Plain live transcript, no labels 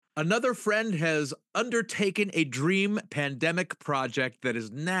Another friend has undertaken a dream pandemic project that is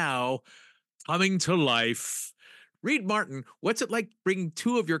now coming to life. Reed Martin, what's it like bringing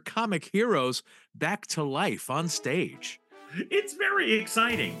two of your comic heroes back to life on stage? It's very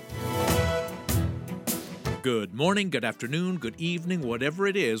exciting. Good morning, good afternoon, good evening, whatever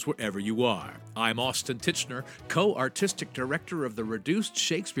it is, wherever you are. I'm Austin Titchener, co-artistic director of the Reduced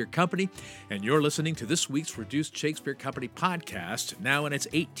Shakespeare Company, and you're listening to this week's Reduced Shakespeare Company podcast, now in its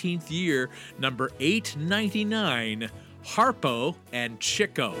 18th year, number 899, Harpo and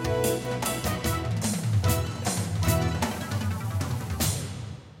Chico.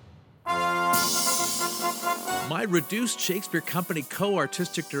 My Reduced Shakespeare Company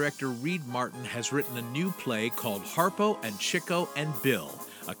co-artistic director Reed Martin has written a new play called Harpo and Chico and Bill,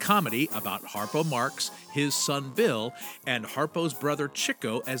 a comedy about Harpo Marx, his son Bill, and Harpo's brother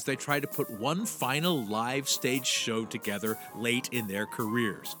Chico as they try to put one final live stage show together late in their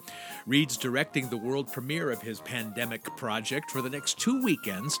careers. Reed's directing the world premiere of his pandemic project for the next 2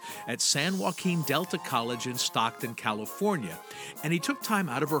 weekends at San Joaquin Delta College in Stockton, California, and he took time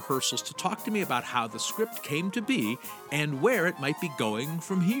out of rehearsals to talk to me about how the script came to be and where it might be going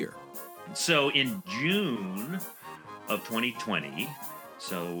from here. So in June of 2020,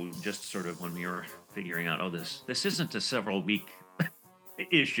 so just sort of when we were figuring out, this isn't a several week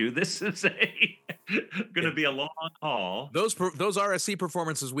issue. This is going to be a long haul. Those RSC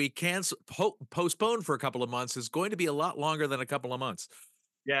performances we can postpone for a couple of months is going to be a lot longer than a couple of months.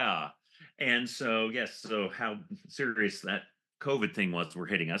 Yeah. And so, yes, so how serious that COVID thing was were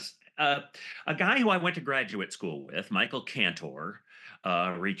hitting us. A guy who I went to graduate school with, Michael Cantor,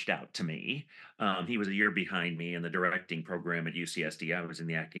 reached out to me. He was a year behind me in the directing program at UCSD. I was in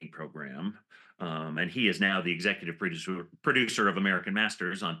the acting program. And he is now the executive producer of American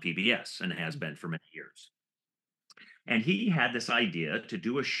Masters on PBS and has been for many years. And he had this idea to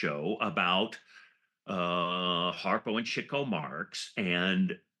do a show about Harpo and Chico Marx,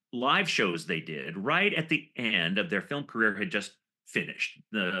 and live shows they did right at the end of their film career had just finished.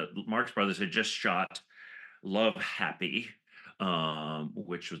 The Marx Brothers had just shot Love Happy,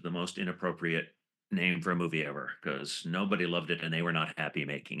 which was the most inappropriate name for a movie ever because nobody loved it and they were not happy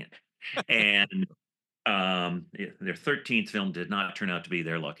making it. And their 13th film did not turn out to be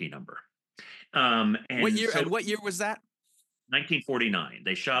their lucky number. What year was that? 1949.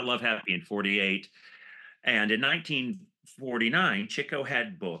 They shot Love Happy in 48. And in 1949, Chico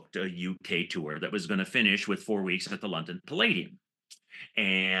had booked a UK tour that was going to finish with 4 weeks at the London Palladium.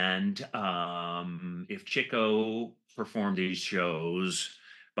 And if Chico performed these shows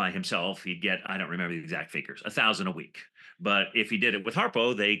by himself, he'd get, I don't remember the exact figures, 1,000 a week. But if he did it with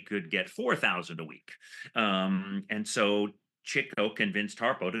Harpo, they could get 4,000 a week. And so Chico convinced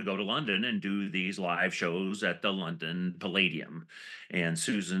Harpo to go to London and do these live shows at the London Palladium. And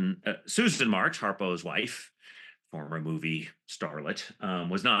Susan Marx, Harpo's wife, former movie starlet,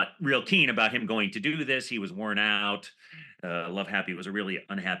 was not real keen about him going to do this. He was worn out. Love Happy was a really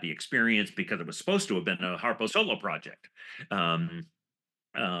unhappy experience because it was supposed to have been a Harpo solo project.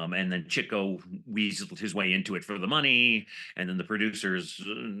 And then Chico weaseled his way into it for the money. And then the producers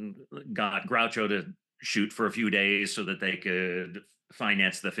got Groucho to shoot for a few days so that they could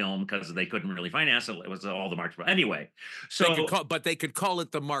finance the film because they couldn't really finance it. It was all the Marx Brothers. Anyway, so they could call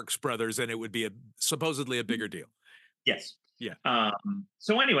it the Marx Brothers and it would be supposedly a bigger deal. Yes. Yeah.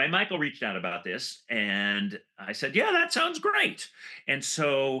 So anyway, Michael reached out about this and I said, yeah, that sounds great. And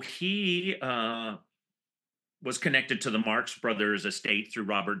so he was connected to the Marx Brothers estate through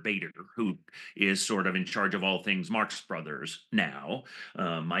Robert Bader, who is sort of in charge of all things Marx Brothers now.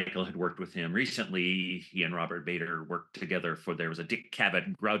 Michael had worked with him recently. He and Robert Bader worked together there was a Dick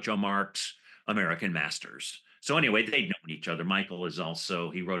Cavett, Groucho Marx, American Masters. So anyway, they'd known each other. Michael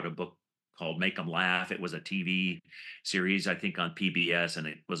he wrote a book called Make 'Em Laugh. It was a TV series, I think, on PBS, and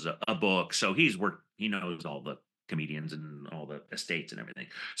it was a book. So he knows all the comedians and all the estates and everything.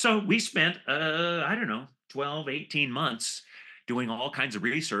 So we spent, 12, 18 months doing all kinds of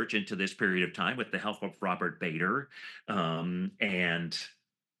research into this period of time with the help of Robert Bader. And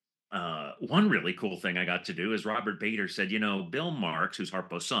one really cool thing I got to do is Robert Bader said, Bill Marx, who's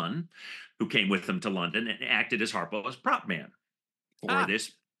Harpo's son, who came with him to London and acted as Harpo's prop man for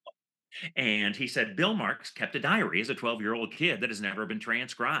this. And he said, Bill Marx kept a diary as a 12-year-old kid that has never been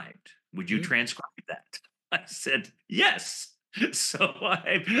transcribed. Would you transcribe that? I said, yes. So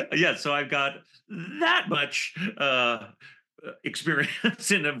I've got that much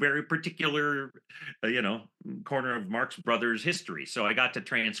experience in a very particular, corner of Marx Brothers history. So I got to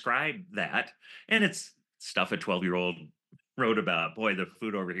transcribe that, and it's stuff a 12-year-old wrote about. Boy, the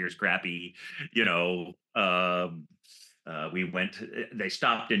food over here is crappy. We went. They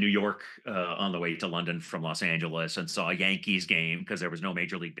stopped in New York on the way to London from Los Angeles and saw a Yankees game because there was no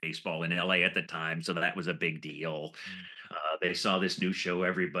Major League Baseball in LA at the time, so that was a big deal. Mm. They saw this new show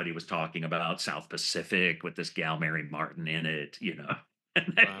everybody was talking about, South Pacific, with this gal Mary Martin in it, and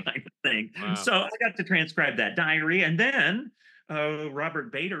that Wow. kind of thing. Wow. So I got to transcribe that diary, and then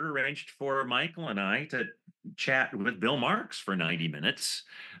Robert Bader arranged for Michael and I to chat with Bill Marx for 90 minutes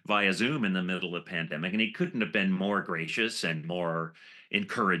via Zoom in the middle of the pandemic, and he couldn't have been more gracious and more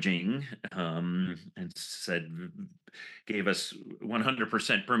encouraging, and gave us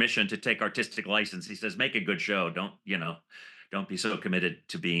 100% permission to take artistic license. He says, make a good show. Don't be so committed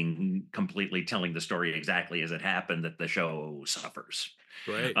to being completely telling the story exactly as it happened that the show suffers.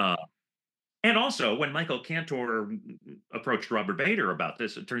 Great. Uh, and also, when Michael Cantor approached Robert Bader about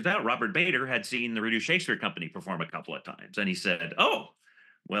this, it turns out Robert Bader had seen the Reduced Shakespeare Company perform a couple of times, and he said, "Oh,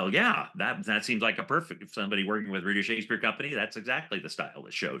 well, yeah, that seems like a perfect. If somebody working with Reduced Shakespeare Company, that's exactly the style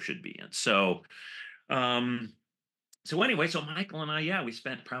the show should be in." Um, so anyway, so Michael and I, yeah, we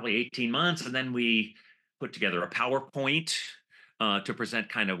spent probably 18 months, and then we put together a PowerPoint to present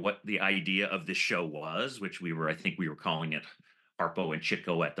kind of what the idea of this show was, which I think we were calling it Harpo and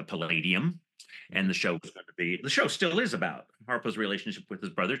Chico at the Palladium. And Mhm. the show still is about Harpo's relationship with his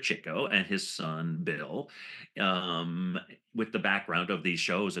brother Chico and his son Bill, um, with the background of these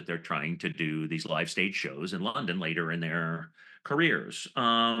shows that they're trying to do, these live stage shows in London later in their careers.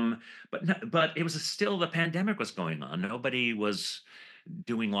 But it was still, the pandemic was going on. Nobody was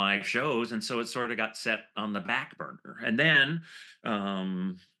doing live shows, and so it sort of got set on the back burner. And then,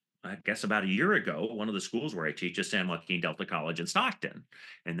 I guess about a year ago, one of the schools where I teach is San Joaquin Delta College in Stockton,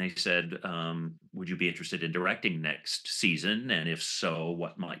 and they said, "Would you be interested in directing next season? And if so,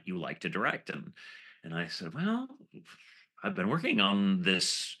 what might you like to direct?" And I said, "Well, I've been working on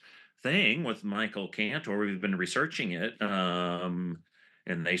this thing with Michael Cantor. We've been researching it."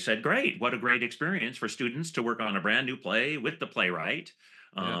 And they said, "Great. What a great experience for students to work on a brand new play with the playwright.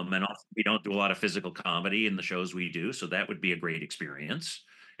 Yeah. And also, we don't do a lot of physical comedy in the shows we do. So that would be a great experience."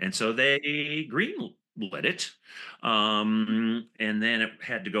 And so they greenlit it. And then it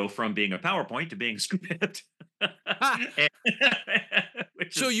had to go from being a PowerPoint to being a script. Ha! And-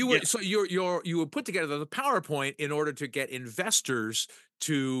 which So is, you were so you were put together the PowerPoint in order to get investors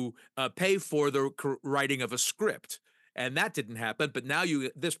to pay for the writing of a script, and that didn't happen. But now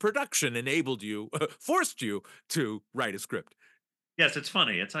this production enabled you, forced you to write a script. yes, it's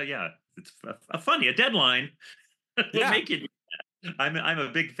funny. Yeah, it's a deadline will Yeah. make it. I'm a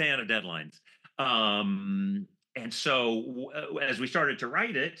big fan of deadlines. Um, and so as we started to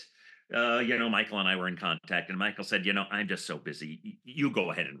write it, Michael and I were in contact, and Michael said, "I'm just so busy. You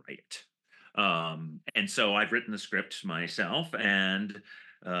go ahead and write it." And so I've written the script myself and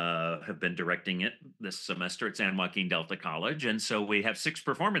have been directing it this semester at San Joaquin Delta College. And so we have 6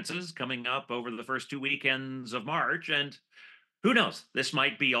 performances coming up over the first 2 weekends of March. And who knows? This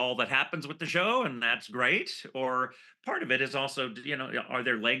might be all that happens with the show, and that's great. Or part of it is also, are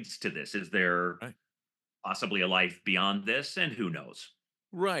there legs to this? Is there Right. possibly a life beyond this? And who knows?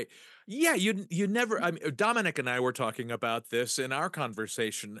 Right. Yeah, you never I mean Dominic and I were talking about this in our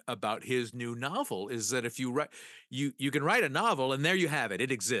conversation about his new novel, is that if you write you can write a novel and there you have it.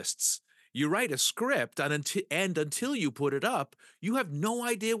 It exists. You write a script and until you put it up, you have no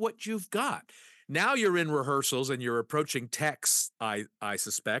idea what you've got. Now you're in rehearsals and you're approaching texts, I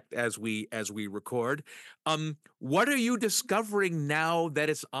suspect, as we record. What are you discovering now that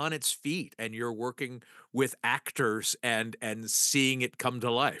it's on its feet and you're working with actors and seeing it come to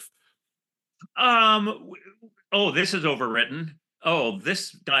life? Oh, this is overwritten. Oh,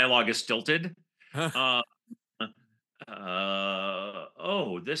 this dialogue is stilted. Uh,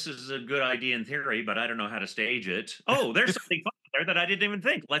 oh, this is a good idea in theory, but I don't know how to stage it. Oh, there's something fun there that I didn't even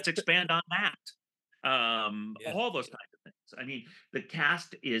think. Let's expand on that. Yeah. All those kinds of things. I mean, the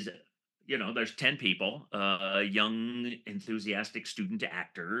cast is, there's 10 people, young, enthusiastic student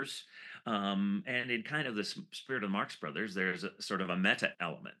actors. And in kind of the spirit of the Marx Brothers, there's a sort of a meta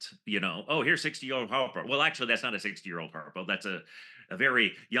element, oh, here's 60-year-old Harpo. Well, actually, that's not a 60-year-old Harpo. That's a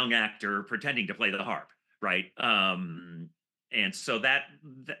very young actor pretending to play the harp, right? And so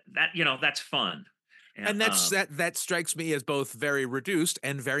that's fun. And And that strikes me as both very reduced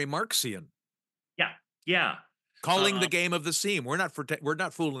and very Marxian. yeah, yeah. Calling the Um, game of the seam. We're not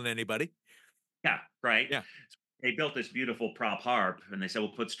fooling anybody. yeah, right. Yeah. They built this beautiful prop harp and they said,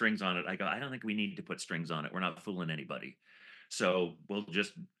 we'll put strings on it. I go, I don't think we need to put strings on it. We're not fooling anybody. So we'll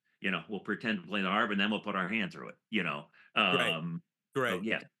just, we'll pretend to play the harp and then we'll put our hand through it. Great. Um, so Great.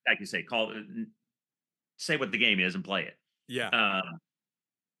 yeah, like you say, say what the game is and play it. Yeah.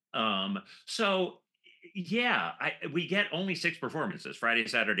 Um, so Yeah, we get only 6 performances, Friday,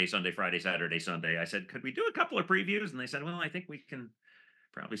 Saturday, Sunday, Friday, Saturday, Sunday. I said, "Could we do a couple of previews?" And they said, "Well, I think we can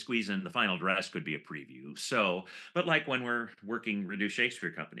probably squeeze in the final dress could be a preview." So, but like when we're working reduced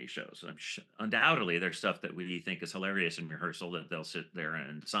Shakespeare Company shows, undoubtedly there's stuff that we think is hilarious in rehearsal that they'll sit there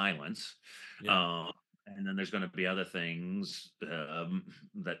in silence. Yeah. Um, and then there's going to be other things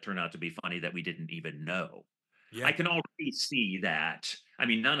that turn out to be funny that we didn't even know. I Yeah. can already see that. I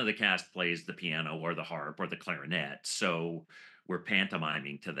mean, none of the cast plays the piano or the harp or the clarinet, so we're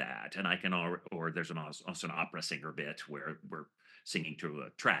pantomiming to that. And I can, or there's also an opera singer bit where we're singing to a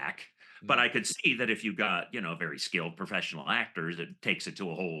track. But Mm. I could see that if you got, very skilled professional actors, it takes it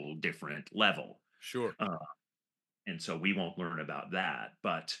to a whole different level. Sure. Uh, and so we won't learn about that.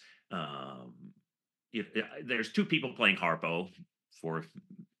 But um, if there's two people playing Harpo for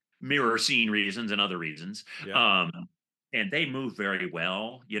mirror scene reasons and other reasons. Yeah. And they move very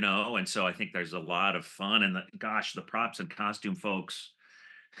well, and so I think there's a lot of fun. And gosh, the props and costume folks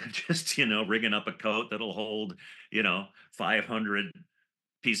just, rigging up a coat that'll hold, 500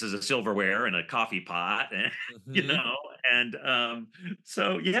 pieces of silverware and a coffee pot, and, you Hmm. know, and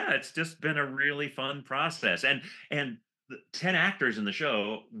so yeah, it's just been a really fun process. And the 10 actors in the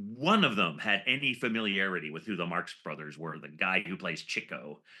show, one of them had any familiarity with who the Marx Brothers were. The guy who plays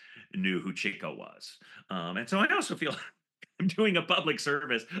Chico knew who Chico was. And so I also feel I'm doing a public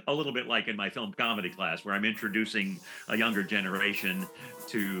service a little bit like in my film comedy class, where I'm introducing a younger generation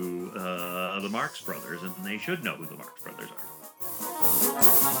to the Marx Brothers, and they should know who the Marx Brothers are.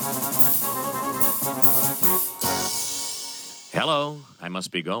 Hello, I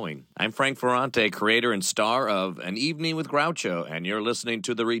must be going. I'm Frank Ferrante, creator and star of An Evening with Groucho, and you're listening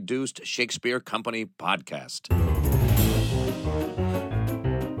to the Reduced Shakespeare Company podcast.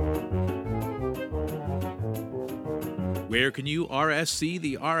 Where can you RSC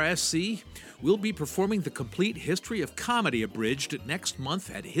the RSC? We'll be performing the complete history of comedy abridged next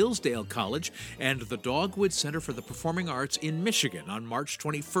month at Hillsdale College and the Dogwood Center for the Performing Arts in Michigan on March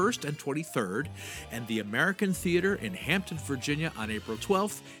 21st and 23rd, and the American Theater in Hampton, Virginia on April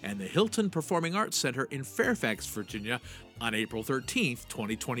 12th, and the Hilton Performing Arts Center in Fairfax, Virginia on April 13th,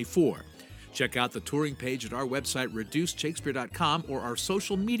 2024. Check out the touring page at our website, reducedshakespeare.com, or our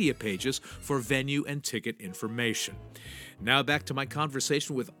social media pages for venue and ticket information. Now back to my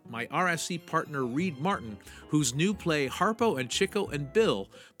conversation with my RSC partner, Reed Martin, whose new play, Harpo and Chico and Bill,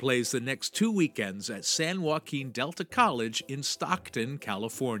 plays the next 2 weekends at San Joaquin Delta College in Stockton,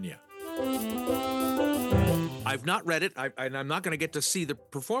 California. I've not read it, and I'm not going to get to see the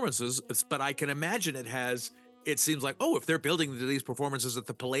performances, but I can imagine it seems like, if they're building these performances at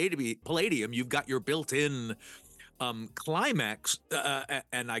the Palladium, you've got your built-in climax,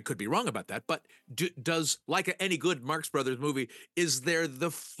 and I could be wrong about that, but does, like any good Marx Brothers movie, is there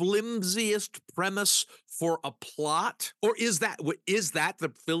the flimsiest premise for a plot? Or is that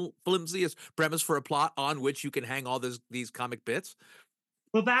the flimsiest premise for a plot on which you can hang all these comic bits?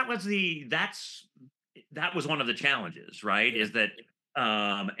 Well, that was one of the challenges, right? Yeah. Is that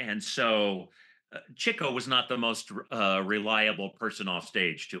and so Chico was not the most reliable person off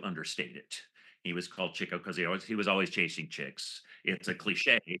stage, to understate it. He was called Chico because he was always chasing chicks. It's a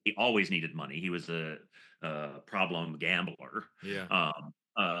cliche. He always needed money. He was a problem gambler. Yeah.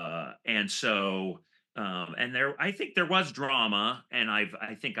 And so and there I think there was drama, and I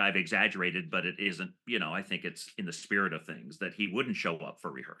think I've exaggerated, but it isn't, I think it's in the spirit of things that he wouldn't show up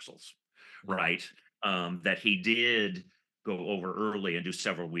for rehearsals, Mm. right? That he did go over early and do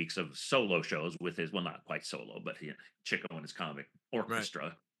several weeks of solo shows with his, well, not quite solo, but Chico and his comic Right.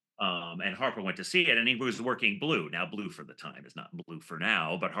 orchestra. And Harpo went to see it, and he was working Blue. Now, Blue for the time is not Blue for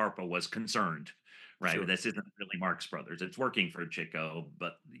now, but Harpo was concerned, right? Sure. This isn't really Marx Brothers. It's working for Chico,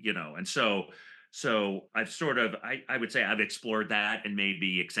 but and so I've sort of, I would say I've explored that and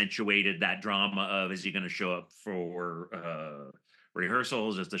maybe accentuated that drama of, is he going to show up for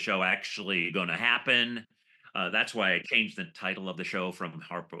rehearsals? Is the show actually going to happen? That's why I changed the title of the show from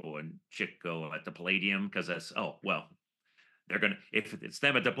Harpo and Chico at the Palladium, because that's, oh well, they're gonna, if it's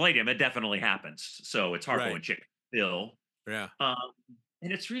them at the Palladium, it definitely happens. So it's Harpo Right. and Chico Bill, Yeah. um,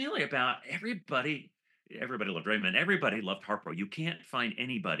 and it's really about everybody. Everybody loved Raymond. Everybody loved Harpo. You can't find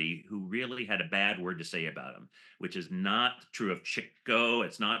anybody who really had a bad word to say about him, which is not true of Chico.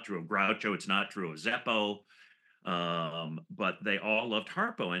 It's not true of Groucho. It's not true of Zeppo. But they all loved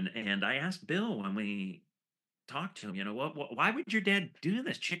Harpo. And I asked Bill when we talked to him, why would your dad do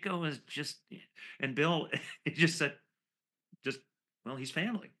this? Chico is just, and Bill, he just said, just, well, he's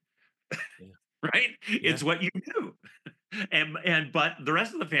family, Yeah. right? Yeah. It's what you do. But the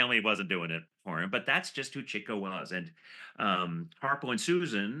rest of the family wasn't doing it for him. But that's just who Chico was. And Harpo and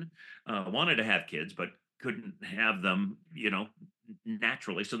Susan wanted to have kids, but couldn't have them,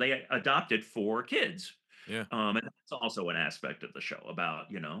 naturally. So they adopted 4 kids. Yeah. And that's also an aspect of the show about,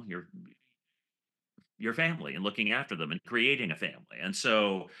 your family and looking after them and creating a family. And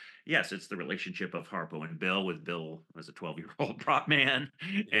so, yes, it's the relationship of Harpo and Bill, with Bill as a 12-year-old prop man,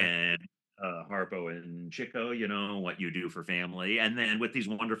 Yeah. and Harpo and Chico, what you do for family. And then with these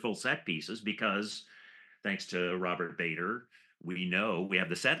wonderful set pieces, because thanks to Robert Bader, we have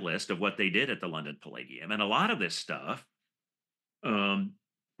the set list of what they did at the London Palladium. And a lot of this stuff, um,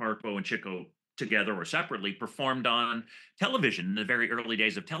 Harpo and Chico together or separately performed on television in the very early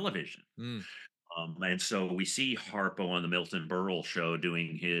days of television. Mm. And so we see Harpo on the Milton Berle show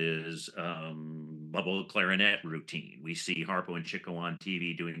doing his bubble clarinet routine. We see Harpo and Chico on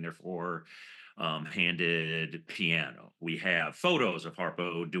TV doing their handed piano. We have photos of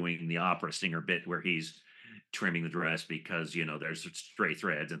Harpo doing the opera singer bit where he's trimming the dress because, there's stray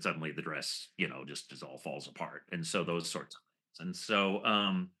threads and suddenly the dress, just all falls apart. And so those sorts of things. And so,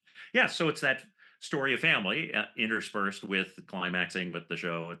 yeah, so it's that story of family interspersed with climaxing with the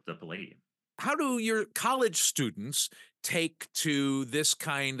show at the Palladium. How do your college students take to this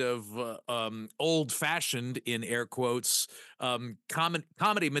kind of old-fashioned, in air quotes,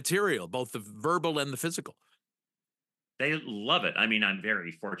 comedy material, both the verbal and the physical? They love it. I mean, I'm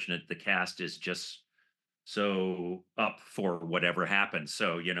very fortunate. The cast is just so up for whatever happens.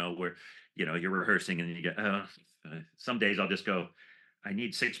 So, you're rehearsing and you go, some days I'll just go, I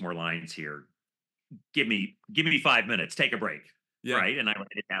need 6 more lines here. Give me 5 minutes, take a break. Yeah. Right. And I write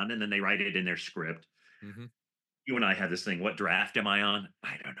it down and then they write it in their script. Mm-hmm. You and I had this thing. What draft am I on?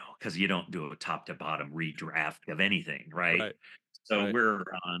 I don't know. Because you don't do a top to bottom redraft of anything. Right. Right. So Right. we're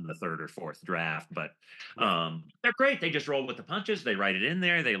on the 3rd or 4th draft, but Right. they're great. They just roll with the punches. They write it in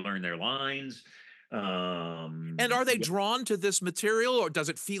there. They learn their lines. And are they drawn to this material, or does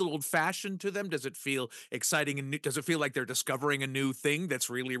it feel old-fashioned to them? Does it feel exciting and new? Does it feel like they're discovering a new thing that's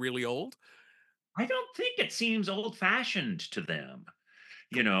really, really old? I don't think it seems old fashioned to them.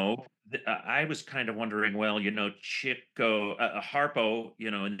 I was kind of wondering, well, Chico, Harpo,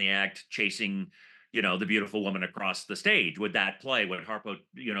 in the act chasing, the beautiful woman across the stage. Would that play? Would Harpo,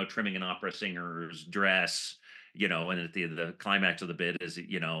 trimming an opera singer's dress, and at the climax of the bit is,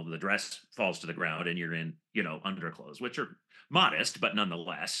 the dress falls to the ground and you're in, underclothes, which are modest, but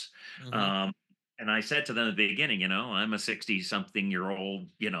nonetheless. Mm-hmm. And I said to them at the beginning, I'm a 60-something-year-old,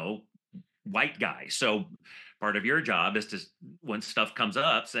 white guy. So part of your job is to, when stuff comes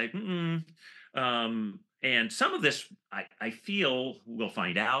up, say, mm and some of this I feel we'll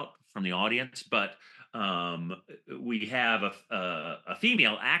find out from the audience, but um, we have a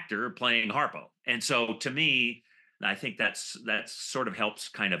female actor playing Harpo. And so to me, I think that sort of helps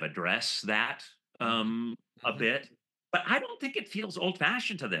kind of address that Mm-hmm. a Mm-hmm. bit. But I don't think it feels old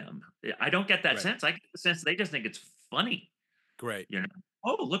fashioned to them. I don't get that Right. sense. I get the sense they just think it's funny. Great.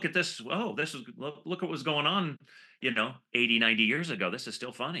 Oh, look at this. Oh, this is look what was going on, 80, 90 years ago. This is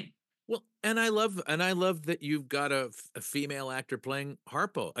still funny. Well, and I love that you've got a female actor playing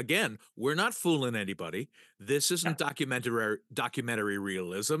Harpo. Again, we're not fooling anybody. This Yeah. isn't documentary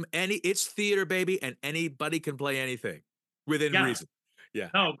realism. It's theater, baby, and anybody can play anything within Yeah. reason. Yeah.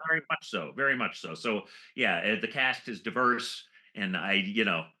 Oh, very much so. Very much so. So yeah, the cast is diverse. And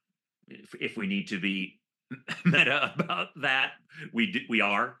if we need to be meta about that, we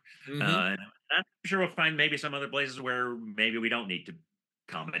are. Mm-hmm. And I'm sure we'll find maybe some other places where maybe we don't need to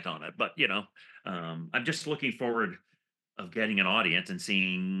comment on it. But I'm just looking forward of getting an audience and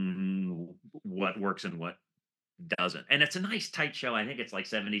seeing what works and what doesn't. And it's a nice tight show. I think it's like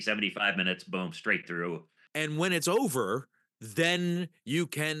 70, 75 minutes, boom, straight through. And when it's over, then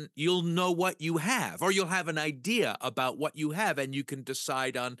you'll know what you have, or you'll have an idea about what you have, and you can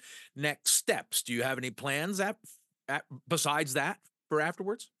decide on next steps. Do you have any plans besides that for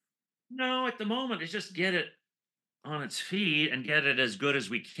afterwards? No, at the moment, it's just get it on its feet and get it as good as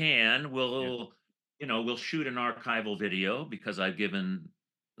we can. Yeah. We'll shoot an archival video because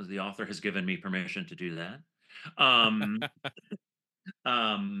the author has given me permission to do that.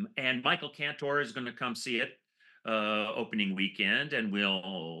 Um, and Michael Cantor is going to come see it opening weekend, and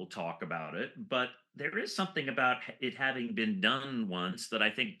we'll talk about it. But there is something about it having been done once that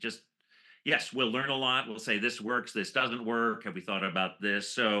I think just yes, we'll learn a lot. We'll say this works, this doesn't work. Have we thought about this?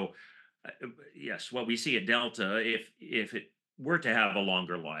 So yes, what we see at Delta, if it were to have a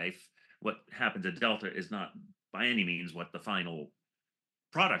longer life, what happens at Delta is not by any means what the final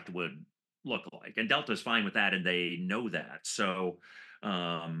product would look like. And Delta's fine with that, and they know that. So,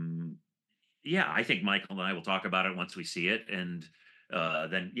 yeah, I think Michael and I will talk about it once we see it, and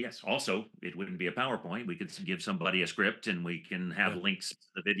then yes, also it wouldn't be a PowerPoint. We could give somebody a script, and we can have Yeah. links to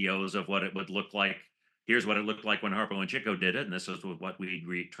the videos of what it would look like here's what it looked like when Harpo and Chico did it, and this is what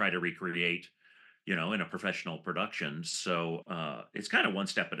we try to recreate, in a professional production. So it's kind of one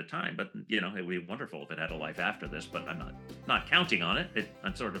step at a time. But it would be wonderful if it had a life after this. But I'm not counting on it.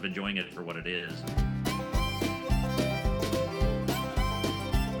 I'm sort of enjoying it for what it is.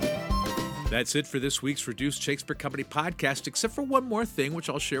 That's it for this week's Reduced Shakespeare Company podcast, except for one more thing, which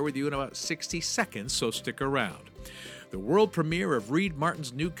I'll share with you in about 60 seconds, so stick around. The world premiere of Reed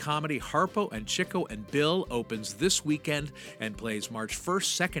Martin's new comedy, Harpo and Chico and Bill, opens this weekend and plays March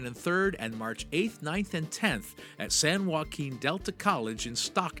 1st, 2nd, and 3rd, and March 8th, 9th, and 10th at San Joaquin Delta College in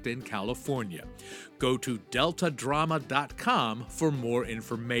Stockton, California. Go to deltadrama.com for more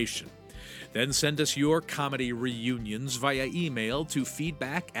information. Then send us your comedy reunions via email to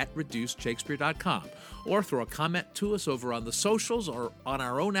feedback@reducedshakespeare.com, or throw a comment to us over on the socials or on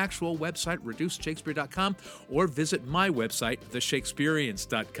our own actual website, reducedshakespeare.com, or visit my website,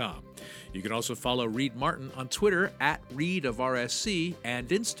 theshakespeareans.com. You can also follow Reed Martin on Twitter @ReedofRSC and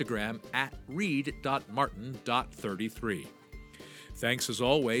Instagram @Reed.Martin.33. Thanks as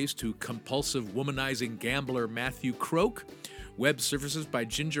always to compulsive womanizing gambler Matthew Croak. Web services by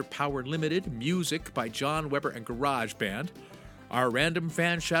Ginger Power Limited. Music by John Weber and GarageBand. Our random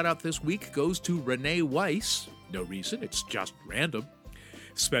fan shout-out this week goes to Renee Weiss. No reason, it's just random.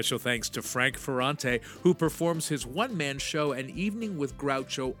 Special thanks to Frank Ferrante, who performs his one-man show An Evening with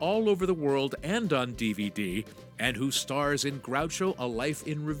Groucho all over the world and on DVD, and who stars in Groucho: A Life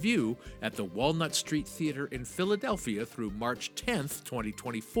in Review at the Walnut Street Theater in Philadelphia through March 10th,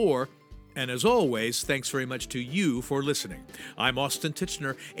 2024. And as always, thanks very much to you for listening. I'm Austin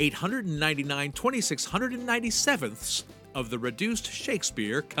Titchener, 899 2697ths of the Reduced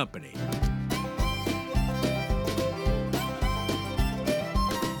Shakespeare Company.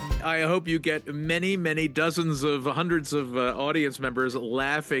 I hope you get many, many dozens of hundreds of audience members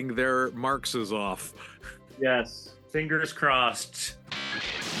laughing their Marxes off. Yes, fingers crossed.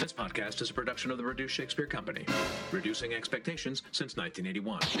 This podcast is a production of the Reduced Shakespeare Company, reducing expectations since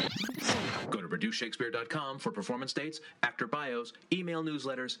 1981. Go to reducedshakespeare.com for performance dates, actor bios, email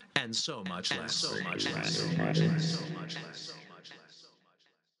newsletters, and so much less.